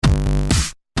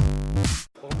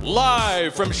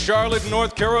Live from Charlotte,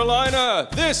 North Carolina,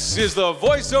 this is the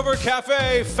VoiceOver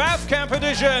Cafe Faffcamp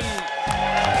edition.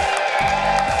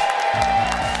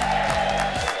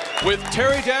 With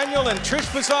Terry Daniel and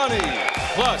Trish Pisani,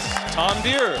 plus Tom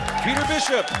Deere, Peter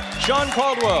Bishop, Sean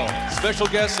Caldwell. Special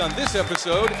guests on this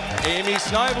episode, Amy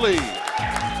Snively,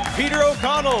 Peter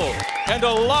O'Connell, and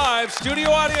a live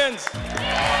studio audience.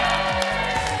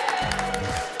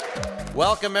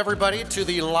 Welcome, everybody, to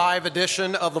the live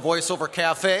edition of the VoiceOver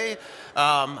Cafe.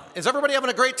 Is everybody having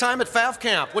a great time at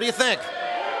Faffcamp? What do you think?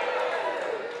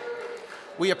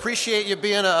 We appreciate you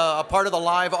being a part of the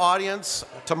live audience.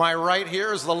 To my right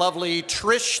here is the lovely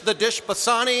Trish the Dish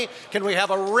Pisani. Can we have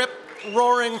a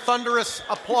rip-roaring, thunderous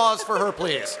applause for her,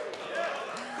 please?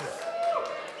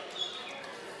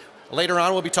 Later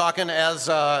on, we'll be talking, as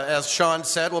Sean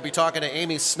said, we'll be talking to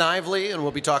Amy Snively, and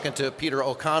we'll be talking to Peter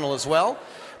O'Connell as well.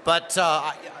 But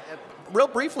real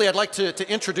briefly, I'd like to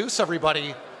introduce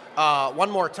everybody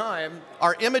one more time.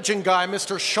 Our imaging guy,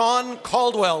 Mr. Sean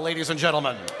Caldwell, ladies and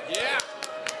gentlemen. Yeah.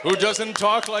 Who doesn't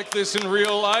talk like this in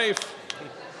real life?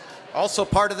 Also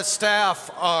part of the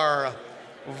staff, our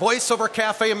VoiceOver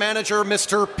Cafe manager,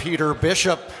 Mr. Peter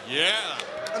Bishop. Yeah.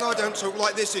 And I don't talk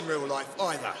like this in real life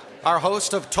either. Our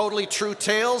host of Totally True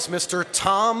Tales, Mr.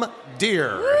 Tom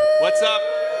Deere. What's up?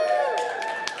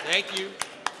 Thank you.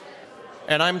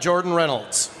 And I'm Jordan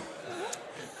Reynolds.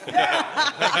 That's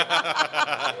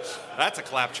a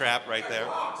claptrap right there.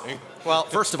 Well,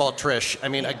 first of all, Trish, I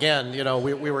mean, again, you know,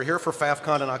 we were here for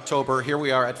FAFCon in October. Here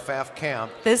we are at Faffcamp.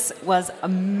 This was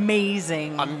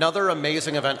amazing. Another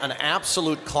amazing event, an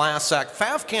absolute class act.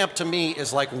 Faffcamp, to me,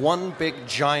 is like one big,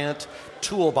 giant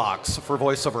toolbox for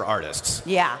voiceover artists.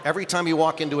 Yeah. Every time you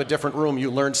walk into a different room, you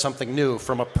learn something new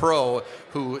from a pro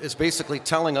who is basically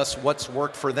telling us what's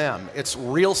worked for them. It's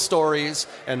real stories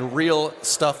and real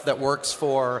stuff that works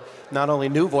for not only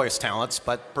new voice talents,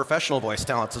 but professional voice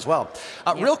talents as well.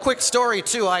 Real quick story,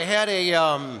 too. I had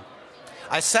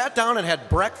I sat down and had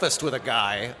breakfast with a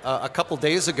guy a couple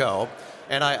days ago,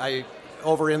 and I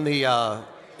over in the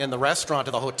restaurant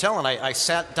of the hotel, and I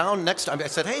sat down next to him. I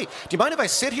said, hey, do you mind if I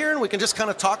sit here and we can just kind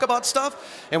of talk about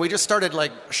stuff? And we just started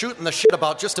like shooting the shit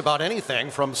about just about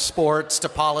anything, from sports to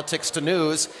politics to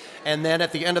news. And then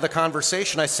at the end of the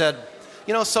conversation, I said,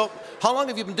 you know, so how long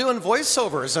have you been doing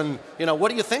voiceovers? And, you know,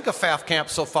 what do you think of Faffcamp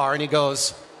so far? And he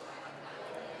goes,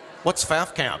 what's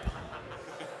Faffcamp?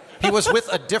 He was with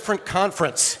a different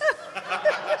conference.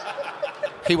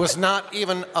 He was not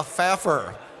even a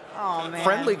Faffer. Oh, man.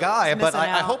 Friendly guy, but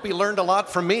I hope he learned a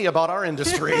lot from me about our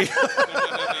industry. Did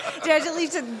I at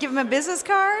least give him a business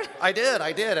card? I did,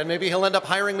 and maybe he'll end up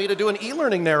hiring me to do an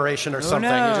e-learning narration or something.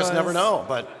 Knows? You just never know,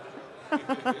 but...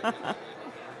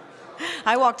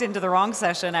 I walked into the wrong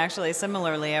session, actually.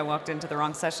 Similarly, I walked into the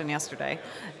wrong session yesterday.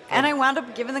 And I wound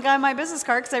up giving the guy my business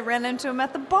card because I ran into him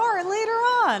at the bar later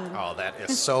on. Oh, that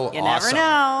is so awesome. You never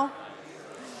know.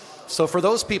 So for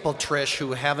those people, Trish,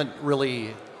 who haven't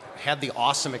really had the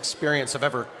awesome experience of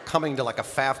ever coming to like a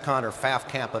FAFCon or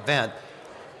Faffcamp event,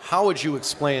 how would you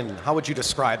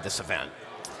describe this event?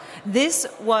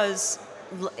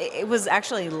 It was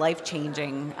actually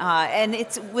life-changing, and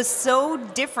it was so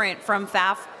different from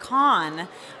FAFCon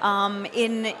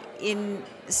in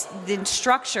the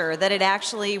structure that it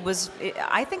actually was.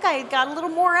 I think I got a little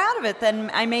more out of it than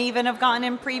I may even have gotten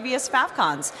in previous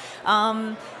FAFCons.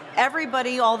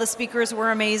 Everybody, all the speakers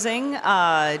were amazing.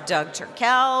 Doug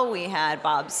Turkel, we had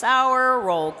Bob Sauer,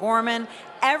 Roel Gorman.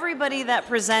 Everybody that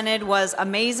presented was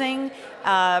amazing,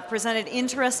 presented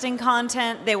interesting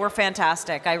content. They were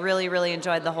fantastic. I really, really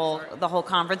enjoyed the whole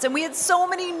conference. And we had so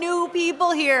many new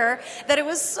people here that it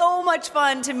was so much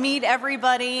fun to meet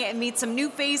everybody and meet some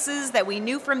new faces that we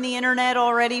knew from the internet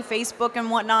already, Facebook and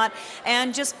whatnot,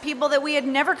 and just people that we had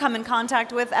never come in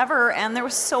contact with ever. And there were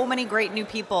so many great new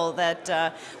people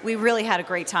that we really had a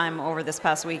great time over this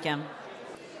past weekend.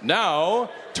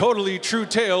 Now, Totally True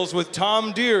Tales with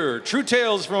Tom Deere. True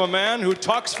tales from a man who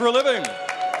talks for a living.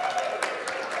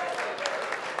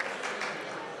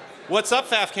 What's up,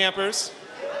 Faff Campers?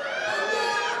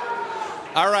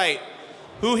 All right.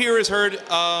 Who here has heard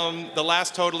the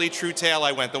last Totally True Tale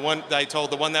I went? The one that I told,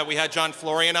 the one that we had John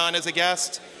Florian on as a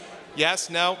guest?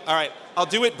 Yes? No? All right. I'll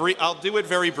do it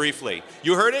very briefly.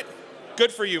 You heard it?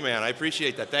 Good for you, man. I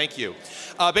appreciate that. Thank you.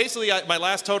 Basically, my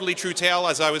last Totally True Tale,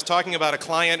 as I was talking about a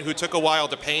client who took a while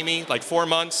to pay me, like 4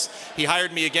 months. He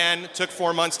hired me again, took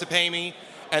 4 months to pay me.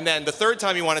 And then the third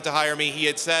time he wanted to hire me, he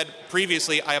had said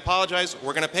previously, I apologize,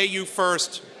 we're going to pay you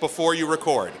first before you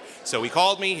record. So he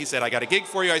called me. He said, I got a gig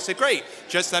for you. I said, great.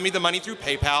 Just send me the money through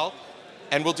PayPal,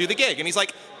 and we'll do the gig. And he's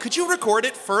like, could you record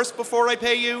it first before I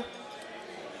pay you?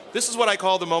 This is what I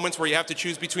call the moments where you have to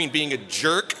choose between being a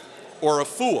jerk or a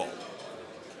fool.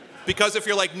 Because if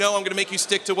you're like, no, I'm going to make you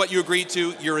stick to what you agreed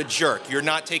to, you're a jerk. You're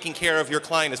not taking care of your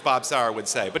client, as Bob Sauer would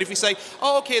say. But if you say,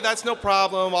 oh, okay, that's no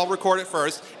problem, I'll record it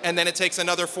first, and then it takes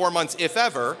another 4 months, if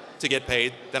ever, to get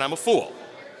paid, then I'm a fool.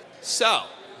 So,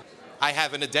 I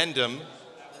have an addendum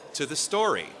to the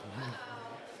story.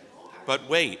 But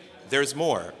wait, there's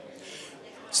more.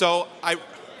 So I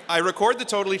record the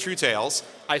Totally True Tales.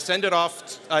 I send it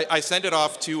off to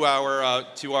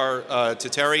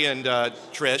Terry and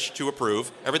Trish to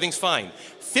approve. Everything's fine.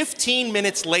 15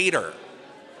 minutes later,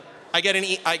 I get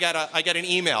an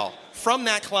email from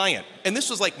that client, and this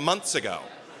was like months ago.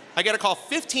 I get a call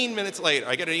 15 minutes later.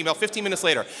 I get an email 15 minutes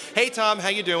later. Hey Tom, how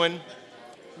you doing?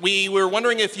 We were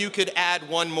wondering if you could add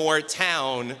one more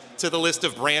town to the list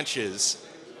of branches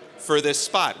for this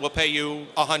spot. We'll pay you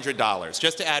 $100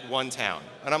 just to add one town.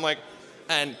 And I'm like,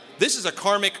 and this is a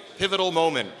karmic pivotal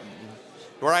moment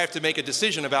where I have to make a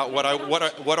decision about what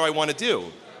do I want to do.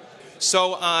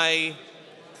 So I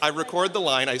record the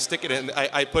line, I stick it in,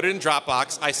 I put it in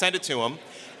Dropbox, I send it to him,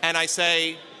 and I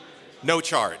say, no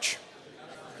charge.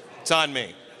 It's on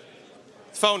me.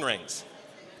 Phone rings.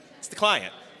 It's the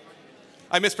client.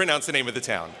 I mispronounced the name of the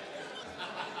town.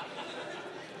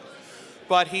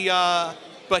 But he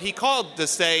called to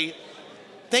say,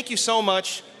 thank you so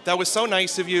much. That was so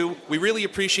nice of you. We really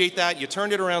appreciate that. You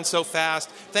turned it around so fast.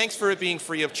 Thanks for it being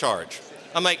free of charge.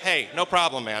 I'm like, hey, no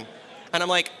problem, man. And I'm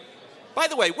like, by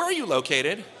the way, where are you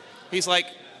located? He's like,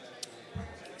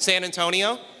 San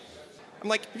Antonio. I'm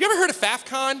like, have you ever heard of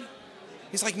Faffcamp?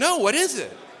 He's like, no, what is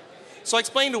it? So I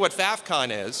explained to what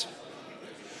Faffcamp is.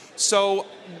 So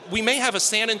we may have a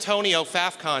San Antonio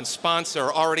Faffcamp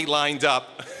sponsor already lined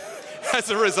up as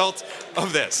a result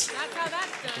of this. That's how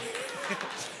that's done.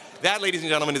 That, ladies and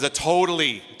gentlemen, is a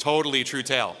totally, totally true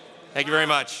tale. Thank you very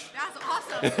much. That's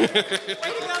awesome. Way to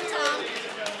go, Tom.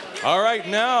 All right,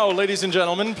 now, ladies and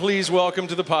gentlemen, please welcome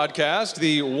to the podcast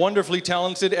the wonderfully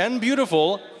talented and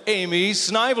beautiful Amy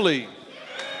Snively.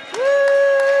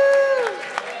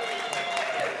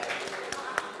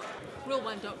 Rule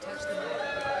 1, don't touch the mic.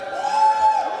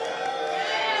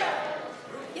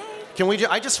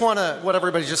 I just want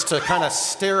everybody just to kind of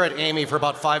stare at Amy for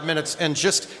about 5 minutes and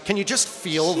can you just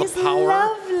feel She's the power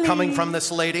lovely. coming from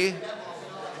this lady?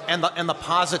 And the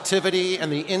positivity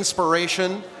and the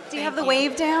inspiration. Do you have the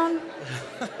wave down?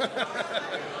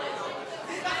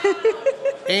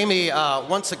 Amy,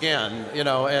 once again,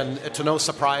 and to no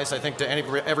surprise, I think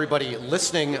to everybody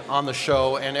listening on the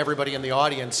show and everybody in the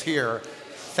audience here,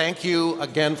 thank you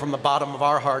again from the bottom of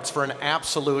our hearts for an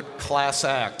absolute class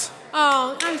act.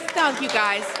 Oh, thank you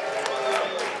guys.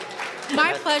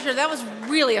 My pleasure. That was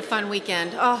really a fun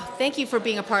weekend. Oh, thank you for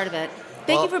being a part of it.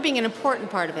 Thank you for being an important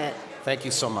part of it. Thank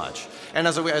you so much. And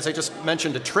as I just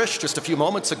mentioned to Trish just a few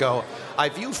moments ago, I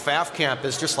view Faffcamp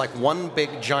as just like one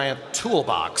big giant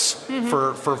toolbox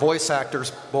for voice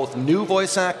actors, both new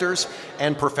voice actors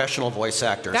and professional voice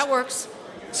actors. That works.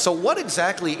 So what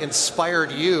exactly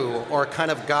inspired you or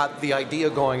kind of got the idea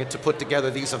going to put together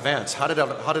these events? How did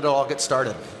it all get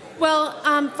started? Well,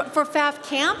 for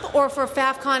Faffcamp or for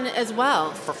Faffcon as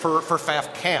well? For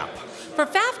Faffcamp. For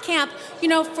Faffcamp,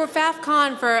 for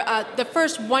Faffcon, for the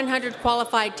first 100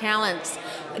 qualified talents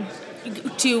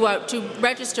to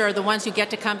register, the ones who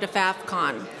get to come to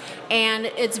Faffcon. And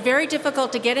it's very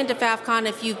difficult to get into Faffcon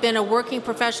if you've been a working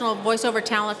professional voiceover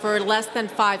talent for less than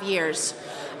 5 years.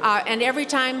 And every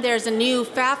time there's a new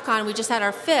Faffcon, we just had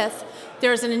our 5th,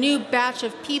 there's a new batch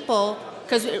of people,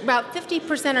 because about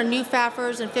 50% are new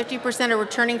Faffers and 50% are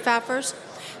returning Faffers.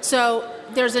 So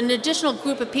there's an additional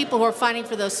group of people who are fighting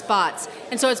for those spots.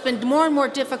 And so it's been more and more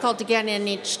difficult to get in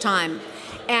each time.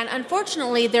 And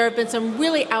unfortunately, there have been some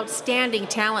really outstanding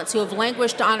talents who have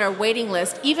languished on our waiting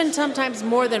list, even sometimes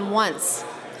more than once.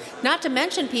 Not to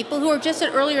mention people who are just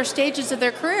at earlier stages of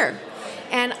their career.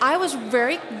 And I was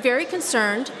very, very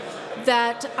concerned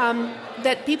that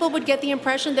that people would get the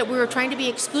impression that we were trying to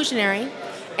be exclusionary,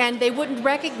 and they wouldn't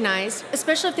recognize,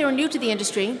 especially if they were new to the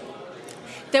industry,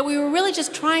 that we were really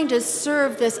just trying to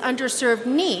serve this underserved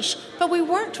niche, but we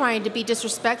weren't trying to be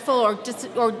disrespectful or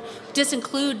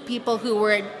disinclude people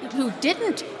who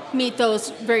didn't meet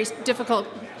those very difficult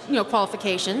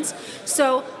qualifications.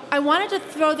 So I wanted to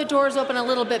throw the doors open a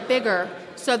little bit bigger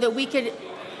so that we could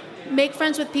make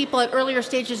friends with people at earlier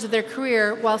stages of their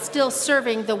career while still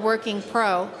serving the working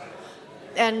pro.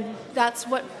 And that's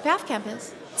what Faffcamp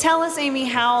is. Tell us, Amy,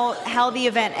 how the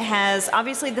event has,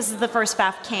 obviously this is the first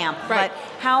Faffcamp, right, but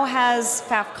how has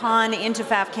Faffcon into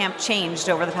Faffcamp changed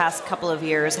over the past couple of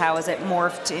years? How has it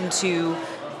morphed into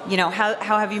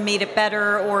how have you made it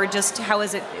better, or just how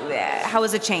has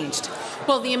it changed?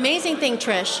 Well, the amazing thing,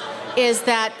 Trish, is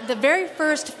that the very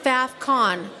first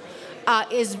Faffcon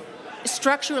is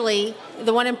structurally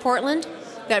the one in Portland.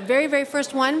 That very, very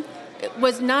first one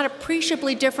was not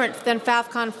appreciably different than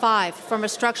Faffcon 5 from a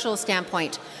structural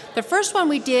standpoint. The first one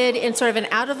we did in sort of an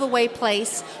out-of-the-way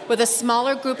place with a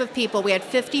smaller group of people. We had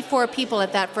 54 people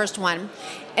at that first one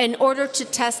in order to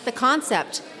test the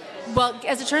concept. Well,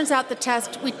 as it turns out,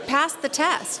 we passed the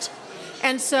test.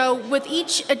 And so with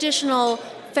each additional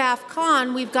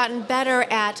Faffcon, we've gotten better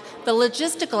at the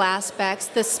logistical aspects,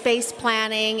 the space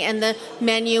planning and the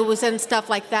menus and stuff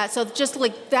like that. So just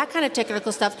like that kind of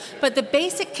technical stuff. But the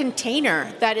basic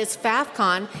container that is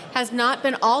Faffcon has not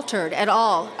been altered at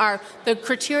all. The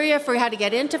criteria for how to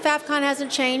get into Faffcon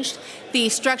hasn't changed. The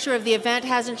structure of the event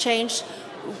hasn't changed.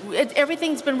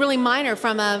 Everything's been really minor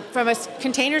from a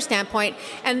container standpoint,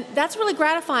 and that's really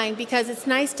gratifying because it's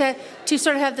nice to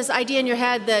sort of have this idea in your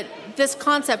head that this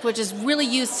concept, which is really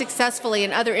used successfully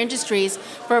in other industries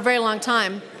for a very long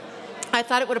time, I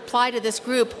thought it would apply to this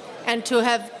group, and to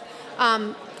have,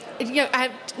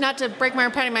 not to break my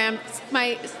own patting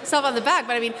myself on the back,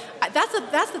 but I mean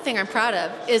that's the thing I'm proud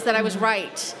of, is that I was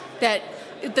right, that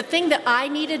the thing that I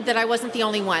needed, that I wasn't the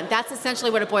only one. That's essentially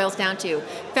what it boils down to.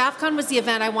 Faffcon was the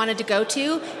event I wanted to go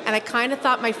to, and I kind of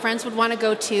thought my friends would want to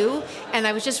go too, and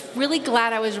I was just really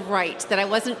glad I was right, that I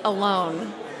wasn't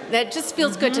alone. That just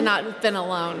feels good to not have been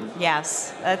alone.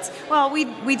 Yes,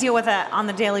 we deal with that on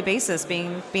the daily basis,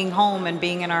 being home and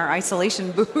being in our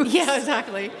isolation booths. Yeah,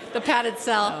 exactly. The padded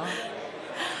cell.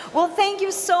 Well, thank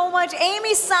you so much,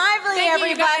 Amy Snively,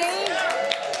 everybody.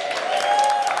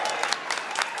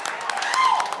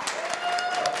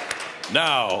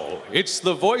 Now, it's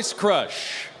the Voice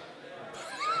Crush.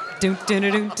 Doom, doom,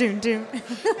 doom, doom, doom.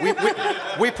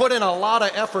 We put in a lot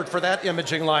of effort for that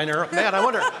imaging liner. Man, I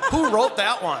wonder who wrote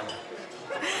that one.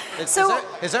 Is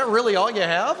that really all you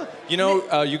have?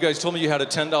 You guys told me you had a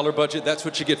 $10 budget. That's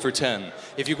what you get for 10.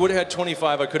 If you would have had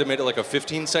 25, I could have made it like a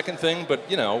 15-second thing. But,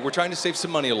 we're trying to save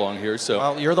some money along here. So.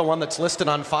 Well, you're the one that's listed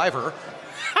on Fiverr.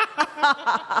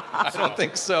 I don't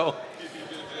think so.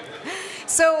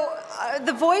 So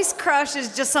the Voice Crush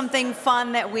is just something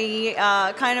fun that we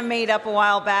kind of made up a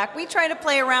while back. We try to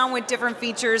play around with different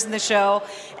features in the show,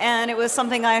 and it was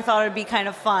something I thought would be kind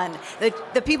of fun.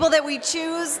 The people that we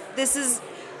choose, this is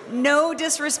no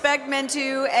disrespect meant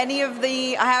to any of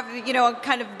the, I have,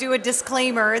 kind of do a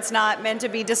disclaimer. It's not meant to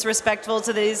be disrespectful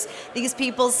to these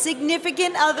people's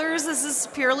significant others. This is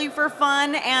purely for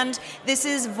fun, and this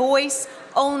is voice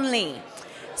only.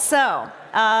 So,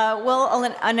 we'll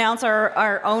announce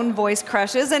our own voice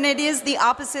crushes, and it is the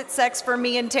opposite sex for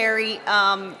me and Terry,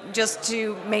 just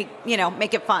to make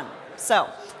it fun. So,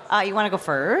 you want to go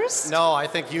first? No, I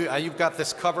think you've got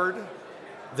this covered.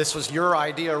 This was your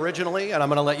idea originally, and I'm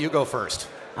going to let you go first.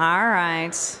 All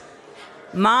right.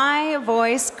 My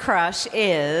voice crush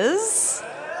is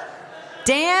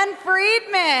Dan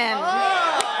Friedman.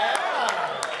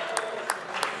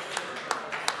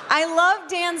 I love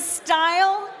Dan's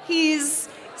style. He's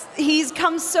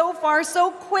come so far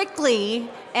so quickly,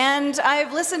 and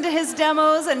I've listened to his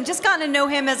demos and just gotten to know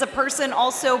him as a person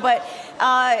also, but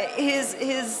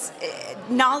his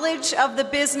knowledge of the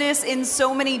business in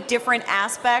so many different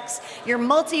aspects. You're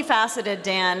multifaceted,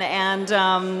 Dan, and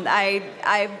I've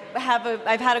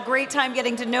had a great time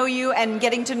getting to know you and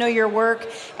getting to know your work.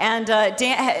 And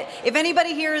Dan, if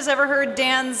anybody here has ever heard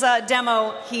Dan's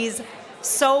demo, he's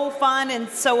so fun and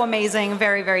so amazing,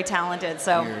 very, very talented.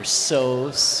 So you're so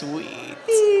sweet.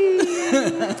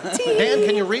 Dan,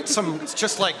 can you read some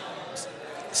just like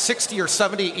 60 or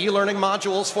 70 e-learning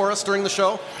modules for us during the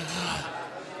show?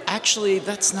 Actually,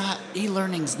 that's not,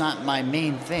 e-learning's not my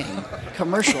main thing.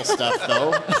 Commercial stuff,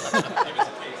 though.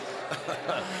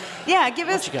 Yeah, give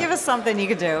us something you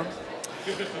could do.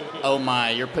 Oh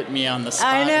my, you're putting me on the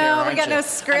spot. I know, here, we got no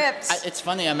script. It's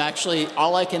funny,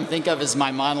 all I can think of is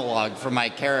my monologue for my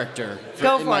character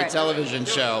in my television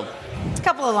show. It's a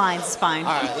couple of lines, it's fine.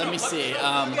 All right, let me see.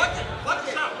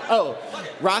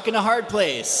 Rockin' a Hard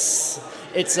Place.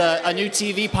 It's a new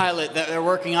TV pilot that they're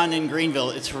working on in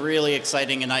Greenville. It's really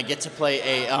exciting, and I get to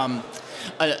play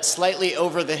a slightly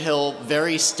over-the-hill,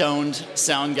 very stoned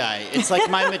sound guy. It's like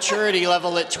my maturity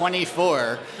level at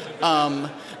 24.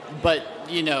 But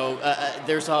he's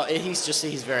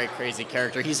a very crazy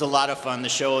character. He's a lot of fun. The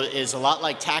show is a lot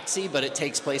like Taxi, but it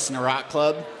takes place in a rock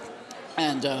club,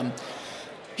 and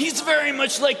he's very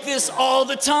much like this all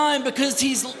the time because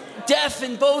he's deaf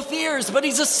in both ears, but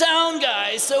he's a sound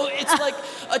guy, so it's like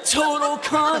a total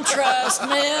contrast,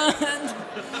 man.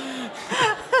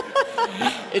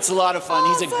 It's a lot of fun.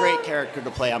 He's a great character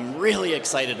to play. I'm really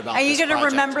excited about Are you this going to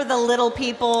project. remember the little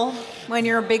people when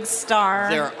you're a big star?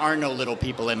 There are no little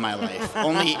people in my life.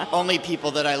 only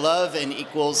people that I love and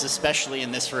equals, especially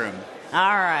in this room. All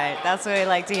right, that's what we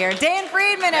like to hear. Dan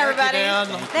Friedman, everybody. Dan.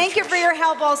 Thank you for your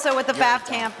help also with the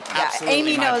Faffcamp. Absolutely,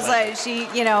 Amy my knows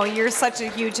pleasure. you're such a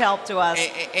huge help to us.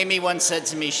 Amy once said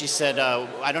to me, she said,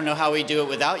 I don't know how we do it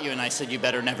without you. And I said, you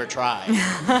better never try.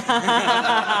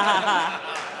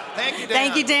 Thank you, Dan.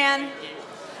 Thank you, Dan.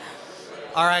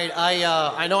 All right,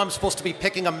 I know I'm supposed to be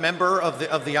picking a member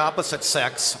of the opposite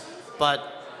sex, but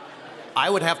I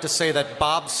would have to say that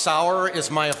Bob Sauer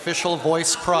is my official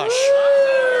voice crush.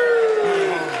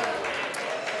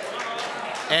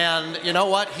 And you know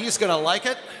what? He's going to like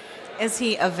it. Is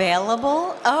he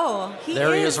available? Oh, he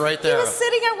There he is right there. He was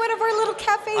sitting at one of our little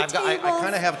cafe tables. I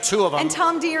kind of have two of them. And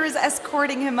Tom Deere is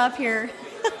escorting him up here.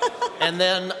 And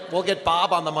then we'll get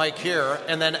Bob on the mic here.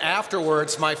 And then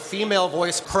afterwards, my female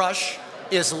voice crush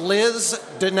is Liz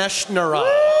Dineshnara.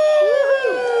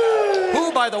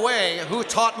 Who, by the way, who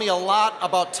taught me a lot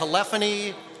about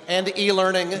telephony and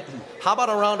e-learning. How about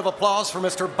a round of applause for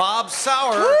Mr. Bob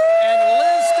Sauer and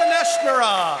Liz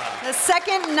Dineshnara? The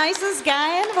second nicest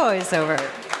guy in voiceover.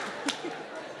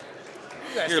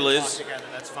 You guys Here, can Liz. talk together,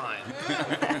 that's fine.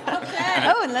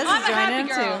 Oh, and Liz is joining in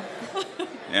too.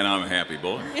 And I'm a happy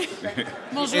boy.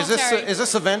 Is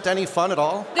this event any fun at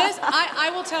all?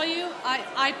 I will tell you,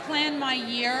 I plan my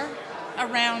year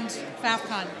around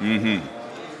Faffcon.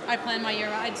 Mm-hmm. I plan my year.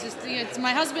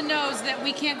 My husband knows that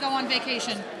we can't go on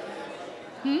vacation.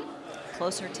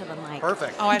 Closer to the mic.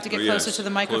 Perfect. Oh, I have to get closer to the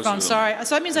microphone. Sorry.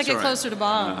 So that means I get closer to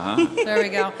Bob. There we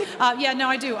go. No,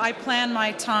 I do. I plan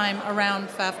my time around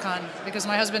Faffcon because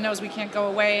my husband knows we can't go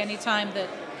away anytime that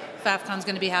Faffcon's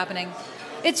going to be happening.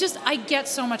 It's just, I get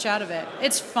so much out of it.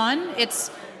 It's fun. It's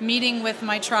meeting with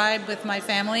my tribe, with my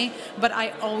family, but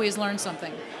I always learn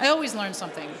something.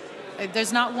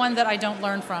 There's not one that I don't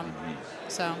learn from.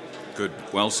 So. Good.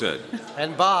 Well said.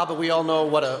 And Bob, we all know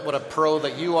what a pro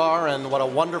that you are and what a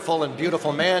wonderful and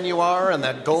beautiful man you are and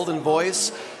that golden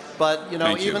voice. But,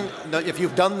 if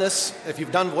you've done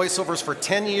voiceovers for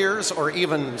 10 years or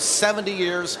even 70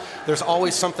 years, there's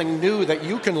always something new that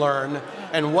you can learn.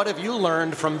 And what have you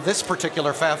learned from this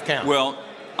particular Faffcamp? Well,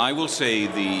 I will say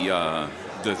the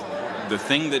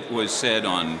thing that was said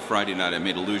on Friday night, I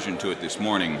made allusion to it this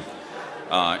morning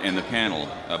in the panel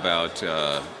about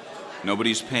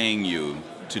nobody's paying you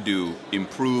to do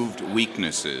improved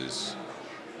weaknesses.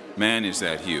 Man, is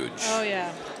that huge. Oh,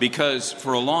 yeah. Because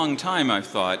for a long time I've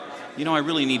thought, I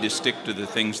really need to stick to the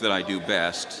things that I do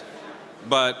best.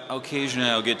 But occasionally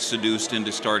I'll get seduced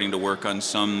into starting to work on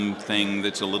something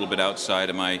that's a little bit outside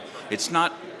of it's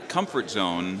not comfort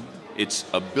zone, it's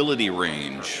ability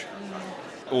range.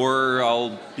 Or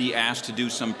I'll be asked to do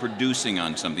some producing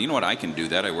on something. You know what, I can do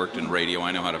that. I worked in radio,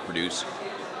 I know how to produce.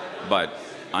 But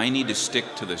I need to stick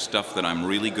to the stuff that I'm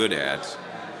really good at.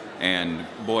 And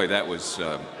boy, that was,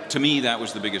 to me, that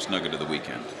was the biggest nugget of the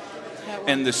weekend.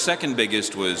 And the second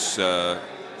biggest was, I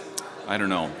don't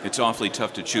know, it's awfully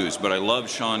tough to choose, but I love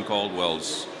Sean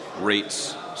Caldwell's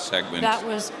rates segment. That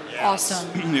was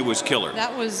awesome. It was killer.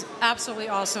 That was absolutely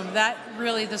awesome. That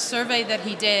really, the survey that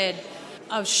he did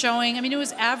of showing, it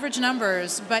was average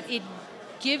numbers, but it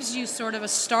gives you sort of a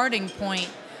starting point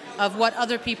of what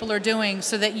other people are doing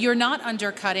so that you're not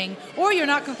undercutting or you're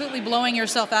not completely blowing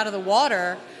yourself out of the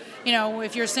water.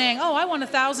 If you're saying, I want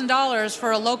 $1,000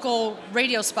 for a local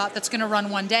radio spot that's going to run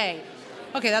one day.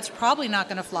 Okay, that's probably not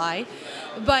going to fly.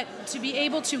 But to be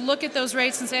able to look at those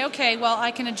rates and say, okay, well, I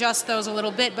can adjust those a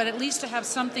little bit, but at least to have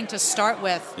something to start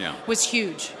with was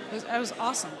huge. It was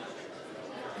awesome.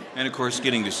 And, of course,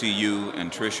 getting to see you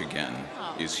and Trish again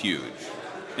is huge.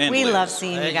 And we Liz. love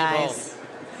seeing you guys.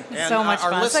 It's so much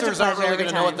fun. Our Such a listeners aren't pleasure really every going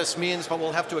to know time. what this means, but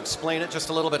we'll have to explain it just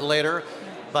a little bit later.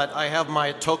 But I have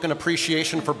my token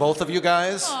appreciation for both of you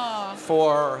guys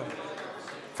for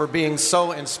being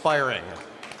so inspiring.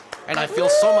 And I feel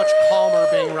so much calmer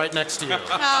being right next to you.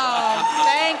 Oh,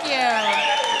 thank you.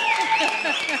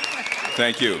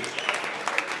 Thank you.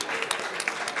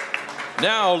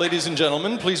 Now, ladies and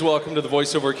gentlemen, please welcome to the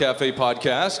Voiceover Cafe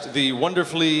podcast, the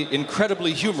wonderfully,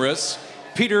 incredibly humorous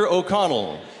Peter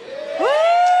O'Connell.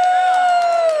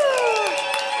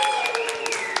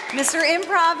 Mr.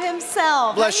 Improv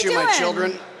himself. Bless How you, my doing?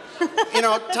 children.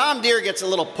 Tom Deere gets a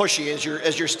little pushy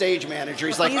as your stage manager.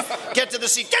 He's like, get to the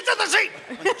seat, get to the seat!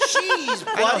 Jeez,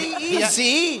 buddy,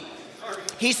 easy.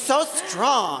 He's so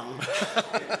strong.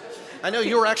 I know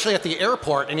you were actually at the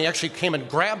airport, and he actually came and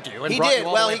grabbed you. And He brought did. You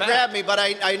all Well, the way he back. grabbed me, but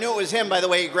I knew it was him by the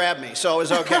way he grabbed me, so it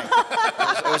was okay.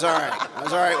 It was all right. I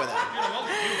was all right with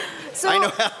that. So, I know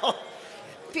how.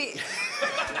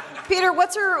 Peter,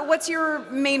 what's your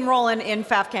main role in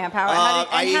Faffcamp?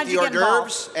 I eat the hors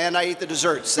d'oeuvres and I eat the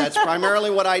desserts. That's primarily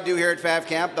what I do here at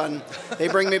Faffcamp. And they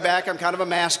bring me back. I'm kind of a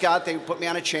mascot. They put me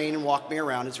on a chain and walk me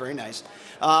around. It's very nice.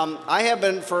 I have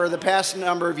been for the past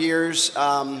number of years,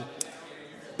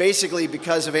 basically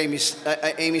because of Amy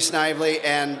Snively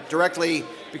and directly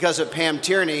because of Pam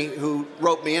Tierney, who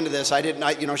roped me into this.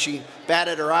 She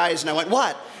batted her eyes and I went,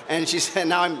 what? And she said,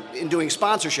 now I'm doing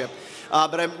sponsorship.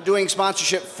 But I'm doing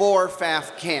sponsorship for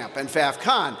Faffcamp and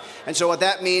FaffCon. And so what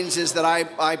that means is that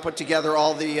I put together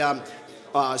all the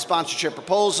sponsorship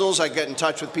proposals. I get in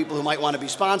touch with people who might want to be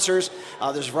sponsors.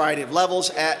 There's a variety of levels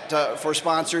for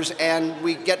sponsors. And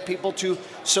we get people to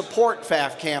support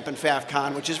Faffcamp and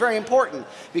FaffCon, which is very important.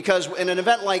 Because in an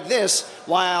event like this,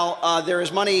 while there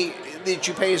is money that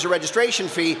you pay as a registration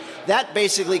fee, that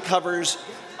basically covers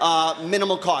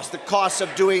minimal costs, the costs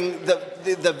of doing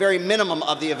the very minimum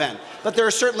of the event. But there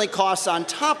are certainly costs on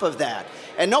top of that.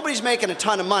 And nobody's making a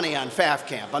ton of money on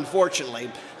Faffcamp, unfortunately.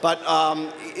 But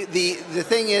the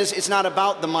thing is, it's not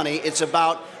about the money. It's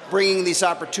about bringing this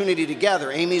opportunity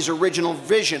together. Amy's original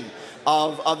vision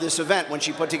of this event when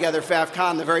she put together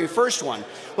FaffCon, the very first one,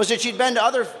 was that she'd been to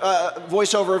other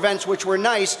voiceover events which were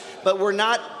nice, but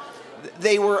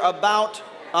they were about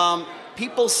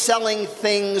people selling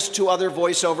things to other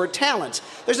voiceover talents.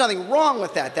 There's nothing wrong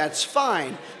with that. That's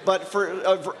fine. But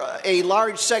for a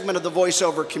large segment of the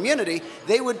voiceover community,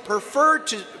 they would prefer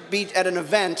to be at an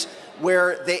event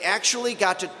where they actually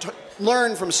got to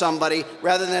learn from somebody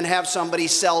rather than have somebody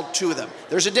sell to them.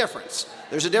 There's a difference.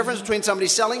 There's a difference between somebody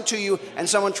selling to you and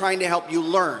someone trying to help you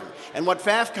learn. And what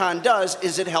FaffCon does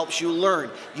is it helps you learn.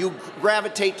 You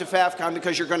gravitate to FaffCon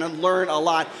because you're going to learn a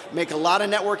lot, make a lot of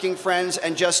networking friends,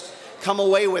 and just come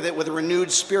away with it with a renewed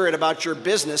spirit about your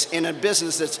business in a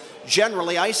business that's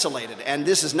generally isolated. And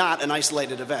this is not an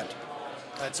isolated event.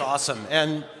 That's awesome.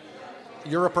 And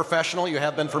you're a professional. You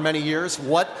have been for many years.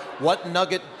 What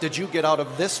nugget did you get out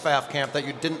of this Faffcamp that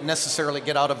you didn't necessarily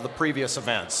get out of the previous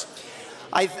events?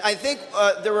 I think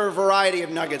there were a variety of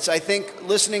nuggets. I think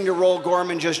listening to Roll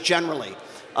Gorman just generally,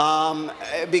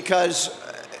 because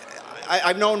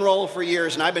I've known Roll for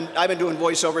years, and I've been doing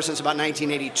voiceover since about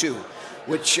 1982.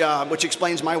 Which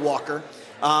explains my walker.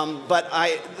 But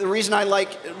the reason I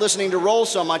like listening to Roll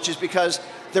so much is because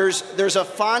there's a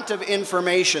font of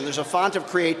information, there's a font of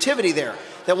creativity there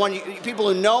that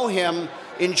people who know him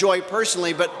enjoy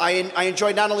personally, but I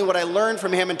enjoyed not only what I learned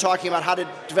from him in talking about how to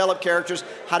develop characters,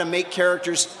 how to make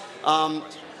characters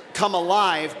come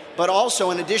alive, but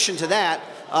also in addition to that,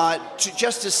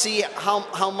 to see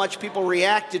how much people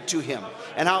reacted to him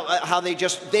and how they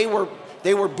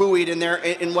were buoyed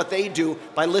in what they do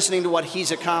by listening to what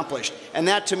he's accomplished. And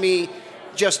that to me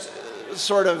just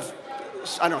sort of,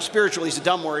 I don't know, spiritually is a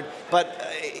dumb word, but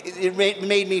it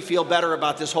made me feel better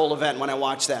about this whole event when I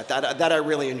watched that I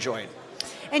really enjoyed.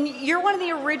 And you're one of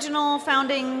the original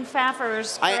founding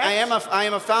Faffers, correct? I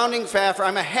am a founding Faffer.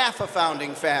 I'm a half a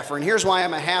founding Faffer, and here's why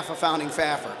I'm a half a founding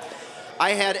Faffer.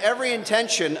 I had every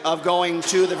intention of going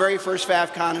to the very first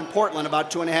FaffCon in Portland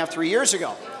about 2.5-3 years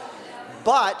ago.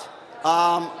 But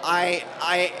I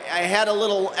had a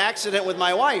little accident with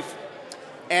my wife,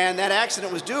 and that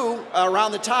accident was due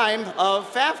around the time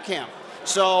of Faffcamp.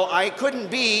 So I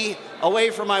couldn't be away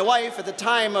from my wife at the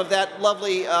time of that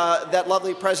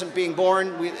lovely present being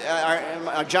born.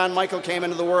 John Michael came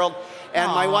into the world,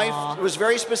 and my wife was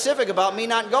very specific about me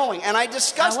not going. And I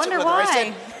discussed it with her. I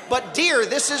said, but dear,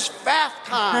 this is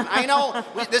FaffCon. I know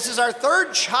this is our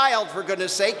third child, for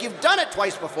goodness sake. You've done it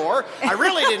twice before. I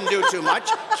really didn't do too much.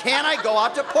 Can I go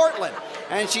out to Portland?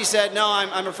 And she said, no,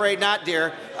 I'm afraid not,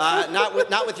 dear.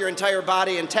 Not with your entire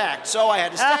body intact. So I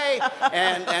had to stay,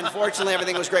 and fortunately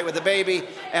everything was great with the baby.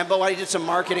 But I did some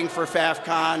marketing for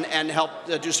FaffCon and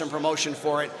helped do some promotion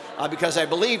for it because I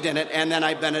believed in it, and then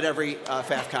I've been at every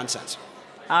FaffCon since.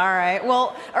 All right.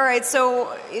 Well, all right.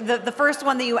 So the first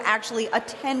one that you actually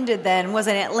attended then was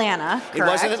in Atlanta, correct? It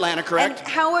was in Atlanta, correct. And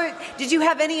how did you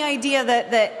have any idea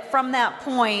that from that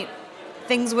point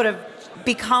things would have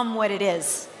become what it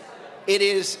is? It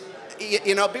is,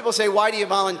 people say, why do you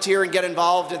volunteer and get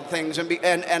involved in things?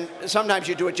 And sometimes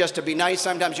you do it just to be nice.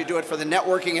 Sometimes you do it for the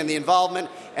networking and the involvement,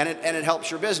 and it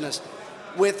helps your business.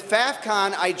 With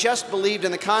FaffCon, I just believed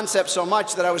in the concept so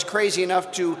much that I was crazy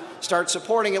enough to start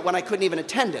supporting it when I couldn't even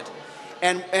attend it.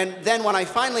 And then when I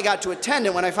finally got to attend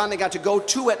it, when I finally got to go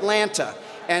to Atlanta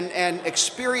and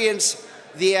experience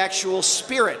the actual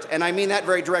spirit, and I mean that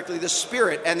very directly, the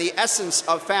spirit and the essence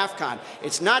of Faffcon.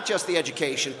 It's not just the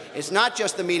education, it's not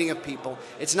just the meeting of people,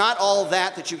 it's not all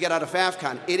that you get out of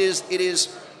Faffcon. It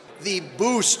is the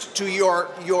boost to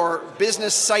your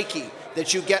business psyche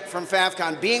that you get from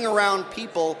Faffcon, being around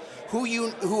people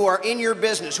who are in your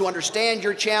business, who understand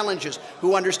your challenges,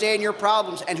 who understand your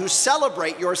problems, and who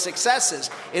celebrate your successes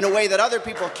in a way that other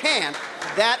people can't,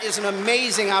 that is an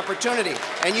amazing opportunity.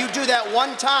 And you do that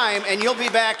one time, and you'll be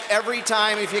back every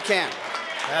time if you can.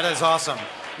 That is awesome.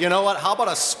 You know what? How about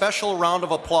a special round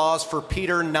of applause for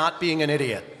Peter not being an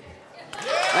idiot?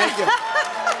 Thank you.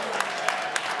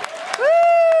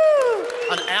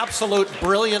 An absolute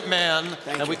brilliant man,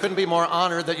 and we couldn't be more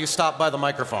honored that you stopped by the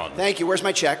microphone. Thank you. Where's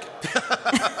my check?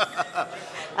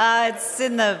 It's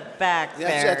in the back there.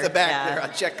 That's at the back there.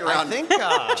 I'll check around. I think,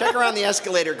 check around the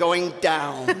escalator going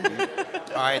down.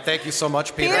 All right, thank you so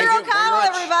much, Peter. Peter Thank you very O'Connell, much.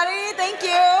 everybody. Thank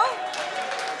you.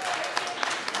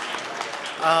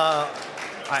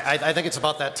 I think it's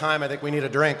about that time. I think we need a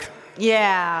drink.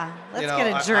 Yeah, let's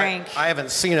get a drink. I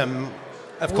haven't seen him,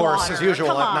 of course, as Water, usual.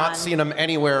 come I've not on. seen him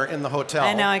anywhere in the hotel.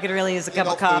 I know I could really use a cup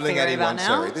You're of not coffee fooling right anyone, about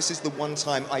now. Terry. This is the one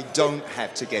time I don't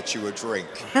have to get you a drink.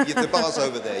 The bar's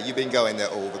over there. You've been going there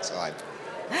all the time.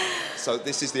 So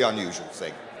this is the unusual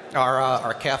thing.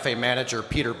 Our cafe manager,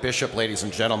 Peter Bishop, ladies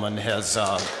and gentlemen, has...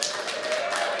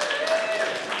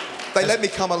 They let me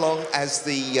come along as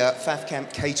the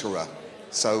Faffcamp caterer.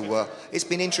 So it's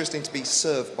been interesting to be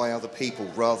served by other people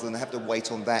rather than have to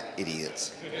wait on that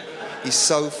idiot. He's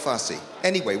so fussy.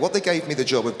 Anyway, what they gave me the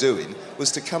job of doing was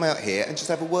to come out here and just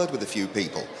have a word with a few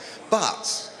people.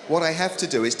 But what I have to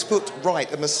do is to put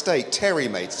right a mistake Terry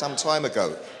made some time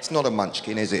ago. It's not a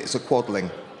munchkin, is it? It's a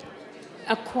quadling.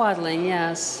 A quadling,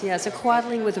 yes. Yes, a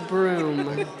quadling with a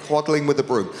broom. Quadling with a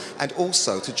broom. And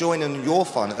also, to join in your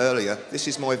fun earlier, this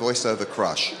is my voiceover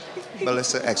crush,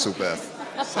 Melissa Exelberth.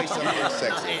 Say something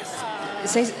sexy.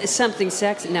 Say something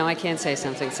sexy. No, I can't say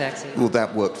something sexy. Well,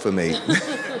 that worked for me.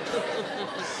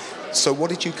 So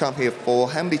what did you come here for?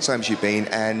 How many times you been?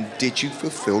 And did you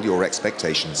fulfill your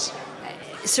expectations?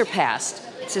 Surpassed,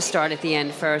 to start at the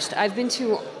end first. I've been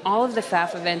to all of the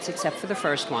FAF events except for the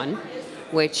first one,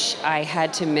 which I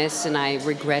had to miss, and I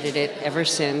regretted it ever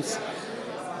since.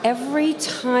 Every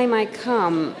time I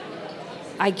come,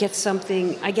 I get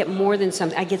something, I get more than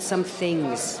something, I get some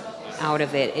things out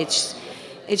of it. It's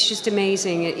just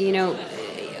amazing. You know,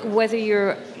 whether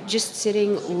you're just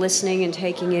sitting, listening, and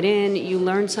taking it in, you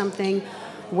learn something.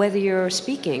 Whether you're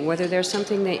speaking, whether there's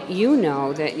something that you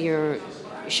know that you're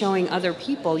showing other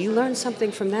people, you learn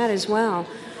something from that as well.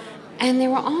 And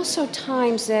there were also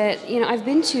times that, you know, I've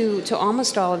been to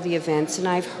almost all of the events, and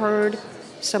I've heard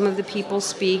some of the people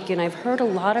speak, and I've heard a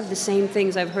lot of the same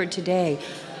things I've heard today.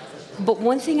 But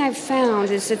one thing I've found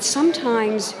is that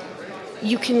sometimes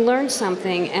you can learn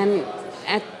something, and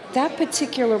at that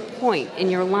particular point in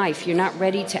your life, you're not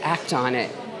ready to act on it,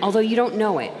 although you don't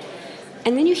know it.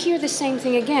 And then you hear the same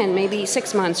thing again, maybe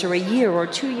 6 months or a year or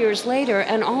 2 years later,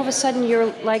 and all of a sudden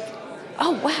you're like,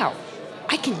 oh, wow,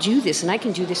 I can do this, and I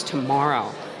can do this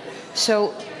tomorrow.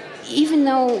 So even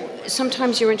though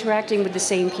sometimes you're interacting with the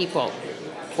same people,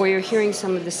 or you're hearing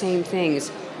some of the same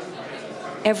things,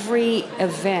 every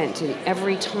event and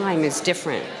every time is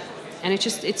different. And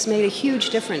it's made a huge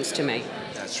difference to me.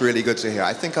 That's really good to hear.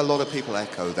 I think a lot of people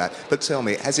echo that. But tell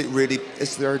me,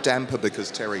 is there a damper because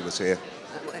Terry was here?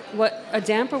 What, a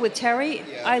damper with Terry?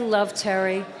 Yeah. I love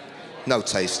Terry. No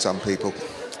taste, some people.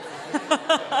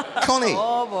 Connie.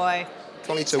 Oh, boy.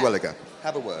 Connie Terwilliger,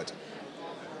 have a word.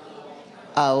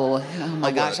 Oh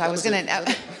my gosh! I was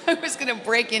gonna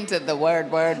break into the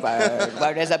word. Word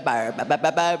is a bird,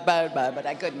 but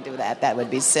I couldn't do that. That would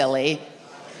be silly.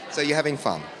 So you're having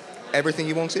fun? Everything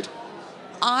you wanted?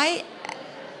 I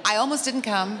almost didn't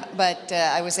come, but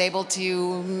I was able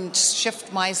to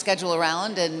shift my schedule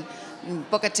around and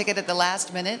book a ticket at the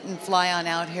last minute and fly on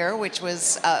out here, which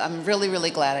was I'm really,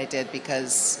 really glad I did,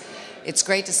 because it's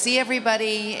great to see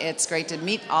everybody. It's great to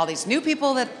meet all these new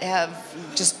people that have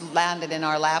just landed in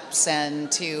our laps,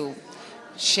 and to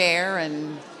share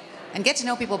and get to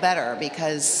know people better,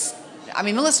 because, I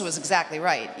mean, Melissa was exactly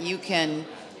right. You can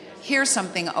hear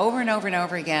something over and over and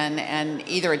over again, and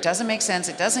either it doesn't make sense,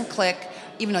 it doesn't click,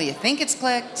 even though you think it's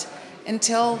clicked,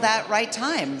 until that right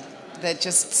time that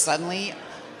just suddenly,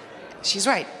 she's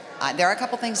right. There are a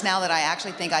couple things now that I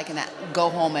actually think I can go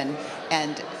home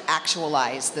and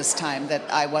actualize this time that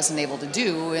I wasn't able to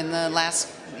do in the last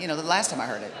time I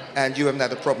heard it. And you haven't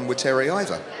had a problem with Terry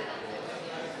either?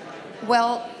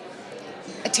 Well,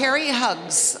 Terry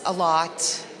hugs a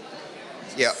lot.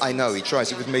 Yeah, I know. He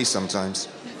tries it with me sometimes.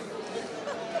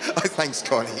 Thanks,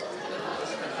 Connie.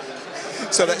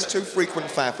 So that's 2 frequent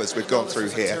faffers we've gone through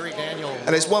here. And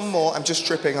there's one more I'm just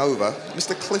tripping over.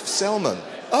 Mr. Cliff Selman.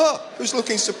 Oh, who's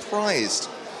looking surprised.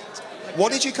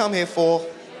 What did you come here for,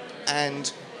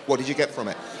 and what did you get from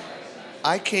it?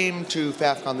 I came to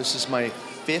Faffcon. This is my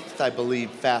 5th, I believe,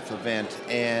 Faff event.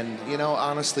 And, you know,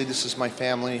 honestly, this is my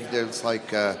family. There's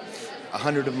like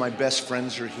 100 of my best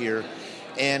friends are here.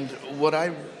 And what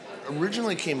I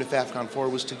originally came to Faffcon for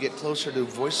was to get closer to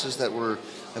voices that were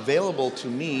available to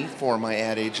me for my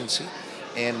ad agency.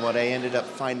 And what I ended up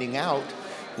finding out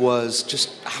was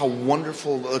just how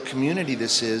wonderful a community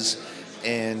this is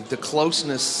and the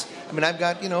closeness. I mean, I've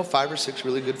got, 5 or 6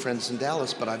 really good friends in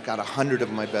Dallas, but I've got 100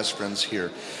 of my best friends here.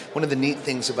 One of the neat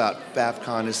things about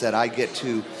Faffcon is that I get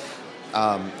to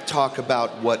talk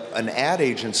about what an ad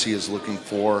agency is looking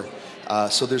for.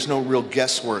 So there's no real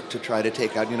guesswork to try to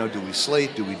take out, do we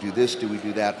slate, do we do this, do we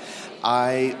do that?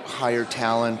 I hire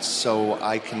talent so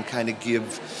I can kind of give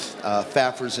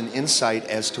Faffers an insight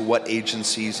as to what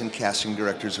agencies and casting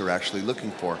directors are actually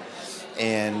looking for.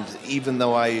 And even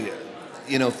though I,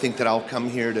 think that I'll come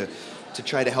here to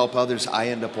try to help others, I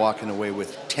end up walking away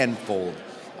with tenfold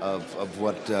of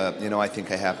what, I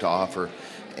think I have to offer.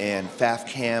 And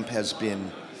Faffcamp has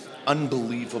been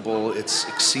unbelievable. It's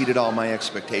exceeded all my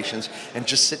expectations. And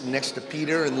just sitting next to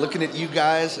Peter and looking at you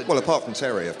guys. Well, apart from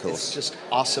Terry, of course. It's just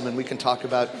awesome. And we can talk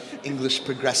about English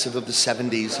progressive of the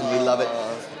 70s, and we love it.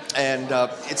 And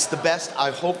it's the best.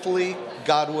 Hopefully,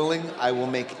 God willing, I will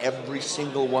make every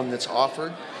single one that's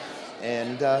offered.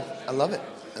 And I love it.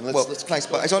 And let's thanks,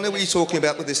 but I don't know what you're talking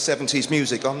about with this 70s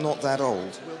music. I'm not that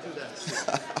old. We'll do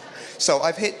that. So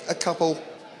I've hit a couple.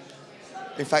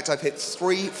 In fact, I've hit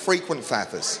 3 frequent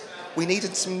Faffers. We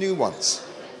needed some new ones.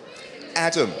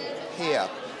 Adam, here.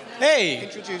 Hey!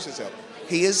 Introduce yourself.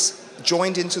 He has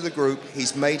joined into the group.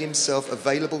 He's made himself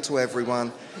available to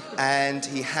everyone. And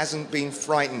he hasn't been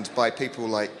frightened by people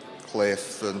like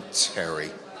Cliff and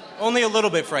Terry. Only a little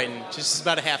bit frightened. Just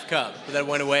about a half cup. But that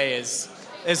went away as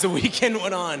the weekend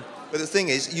went on. But the thing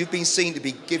is, you've been seen to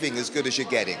be giving as good as you're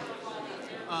getting.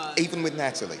 Even with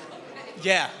Natalie.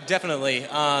 Yeah, definitely.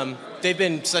 They've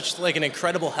been such an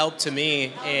incredible help to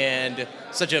me and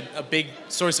such a big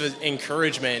source of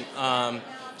encouragement.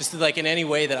 Just in any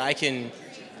way that I can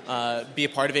be a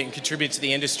part of it and contribute to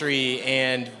the industry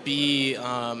and be,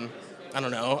 I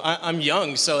don't know, I'm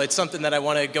young, so it's something that I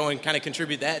want to go and kind of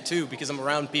contribute that too, because I'm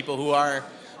around people who are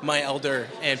my elder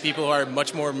and people who are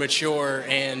much more mature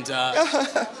and...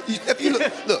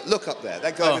 Look up there,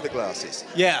 that guy with the glasses.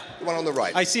 Yeah. The one on the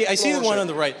right. I see the one on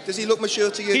the right. Does he look mature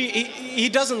to you? He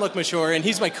doesn't look mature, and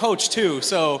he's my coach too,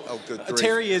 so good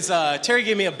Terry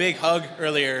gave me a big hug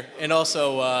earlier, and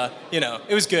also,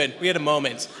 it was good. We had a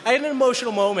moment. I had an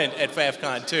emotional moment at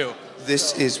Faffcon too.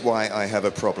 This is why I have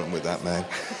a problem with that man.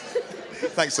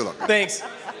 Thanks a lot. Thanks.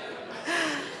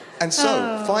 And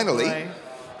so, finally,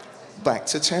 back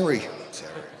to Terry.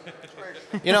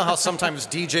 You know how sometimes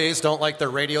DJs don't like their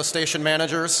radio station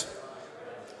managers?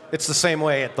 It's the same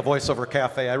way at the Voiceover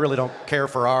Cafe. I really don't care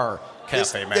for our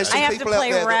cafe manager. I have to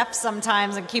play ref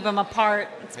sometimes and keep them apart.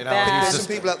 It's bad. There's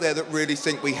some people out there that really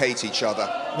think we hate each other.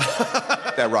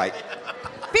 They're right.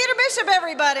 Peter Bishop,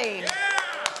 everybody.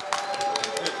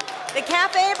 The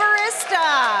cafe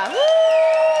barista. Woo!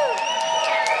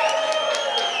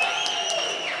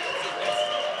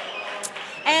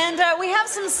 And we have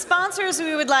some sponsors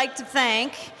we would like to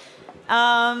thank.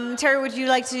 Terry, would you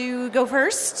like to go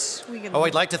first?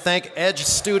 I'd like to thank Edge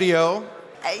Studio.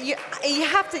 You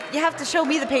have to show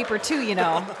me the paper too,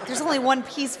 There's only one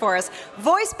piece for us.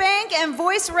 Voice Bank and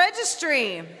Voice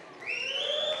Registry.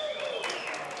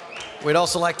 We'd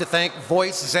also like to thank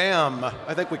Voice Zam.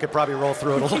 I think we could probably roll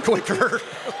through it a little quicker.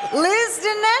 Liz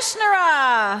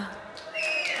Dineshnara.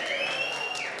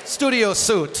 Studio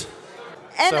Suit.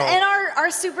 And our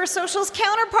Super Socials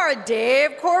counterpart,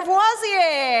 Dave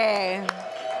Courvoisier,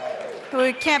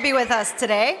 who can't be with us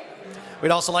today.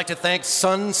 We'd also like to thank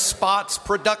Sunspots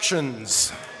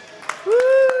Productions.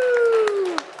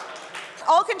 Woo!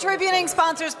 All contributing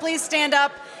sponsors, please stand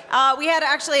up. We had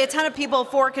actually a ton of people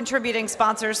for contributing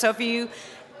sponsors, so if you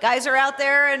guys are out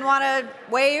there and want to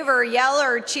wave or yell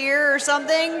or cheer or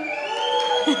something.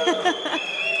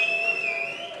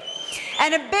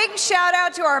 And a big shout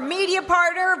out to our media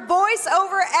partner, Voice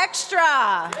Over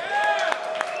Extra.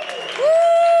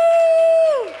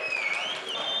 Woo!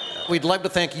 We'd love to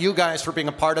thank you guys for being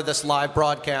a part of this live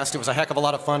broadcast. It was a heck of a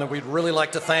lot of fun, and we'd really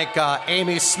like to thank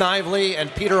Amy Snively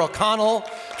and Peter O'Connell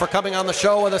for coming on the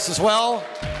show with us as well.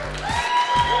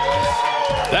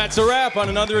 That's a wrap on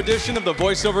another edition of the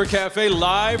Voiceover Cafe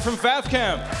live from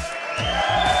Faffcamp.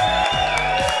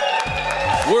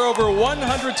 Where over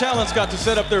 100 talents got to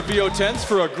set up their VO tents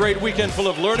for a great weekend full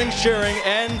of learning, sharing,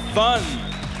 and fun.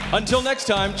 Until next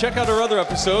time, check out our other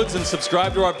episodes and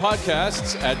subscribe to our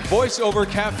podcasts at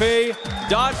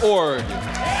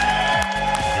voiceovercafe.org.